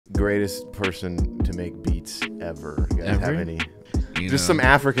Greatest person to make beats ever. You guys have any? Just some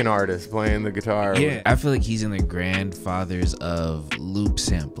African artist playing the guitar. Yeah, I feel like he's in the grandfathers of loop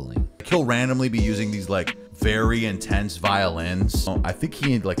sampling. He'll randomly be using these like very intense violins. I think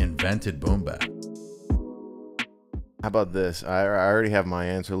he like invented boom bap. How about this? I already have my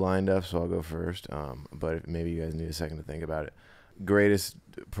answer lined up, so I'll go first. But maybe you guys need a second to think about it. Greatest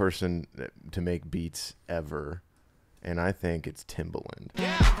person to make beats ever, and I think it's Timbaland.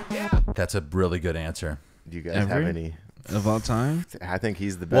 That's a really good answer. Do you guys have any? Of all time? I think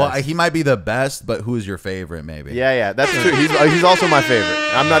he's the best. Well, he might be the best, but who is your favorite? Maybe. Yeah, that's true. He's also my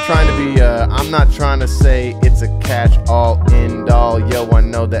favorite. I'm not trying to be. I'm not trying to say it's a catch-all, end-all. Yo, I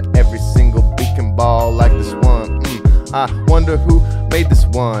know that every single beat can ball like this one. I wonder who made this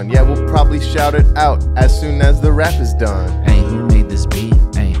one. Yeah, we'll probably shout it out as soon as the rap is done. Hey, who made this beat?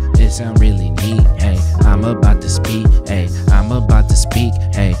 Hey, it sound really neat. Hey, I'm about to speak. Hey, I'm about to speak.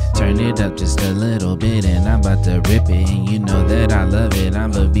 Hey, turn it up just a little bit and I'm about to rip it. And you know that I love it.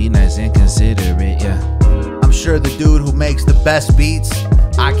 I'ma be nice and considerate, yeah. I'm sure the dude who makes the best beats,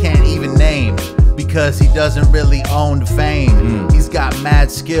 I can't even name, because he doesn't really own the fame. He's got mad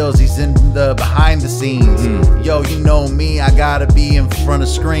skills, he's in the behind the scenes. Yo, you know me, I gotta be in front of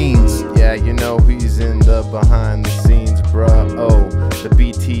screens. Yeah, you know he's in the behind the scenes, bruh. Oh, the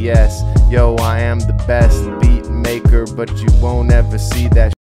BTS. Yo, I am the best beat maker, but you won't ever see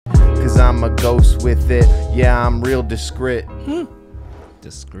that cause I'm a ghost with it. Yeah, I'm real discreet.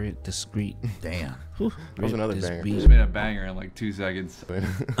 Discreet. Damn. That was another banger. Just made a banger in like 2 seconds.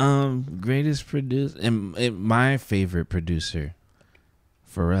 Greatest producer, and my favorite producer,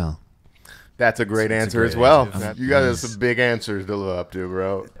 Pharrell. That's a great answer as well. You guys have some big answers to live up to,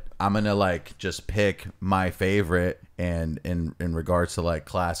 bro. I'm gonna like just pick my favorite, and in regards to like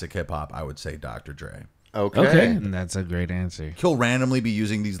classic hip hop, I would say Dr. Dre. Okay. And that's a great answer. He'll randomly be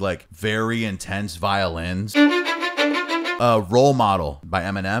using these like very intense violins. Role Model by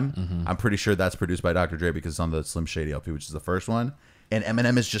Eminem. I'm pretty sure that's produced by Dr. Dre because it's on the Slim Shady LP, which is the first one. And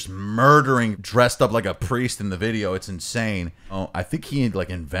Eminem is just murdering, dressed up like a priest in the video. It's insane. Oh, I think he like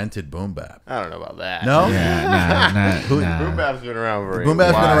invented boom bap. I don't know about that. No? Yeah, nah. Boom bap's been around for Boom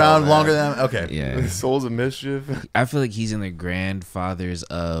bap's been around longer than okay. Yeah. Souls of Mischief. I feel like he's in the grandfathers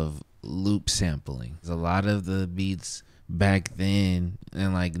of loop sampling. A lot of the beats back then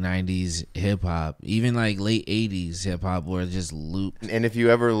in like 90s hip hop, even like late 80s hip hop, were just looped. And if you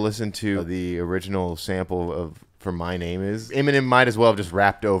ever listen to the original sample of For My Name Is, Eminem might as well have just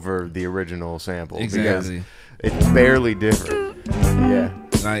rapped over the original sample. Exactly. Because it's barely different. Yeah.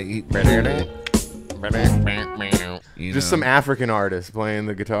 Like, just some African artist playing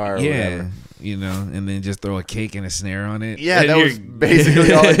the guitar or whatever. You know, and then just throw a kick and a snare on it. Yeah, that was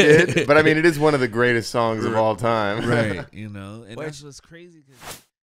basically all it did. But I mean, it is one of the greatest songs of all time. Right, you know, and that's what's crazy.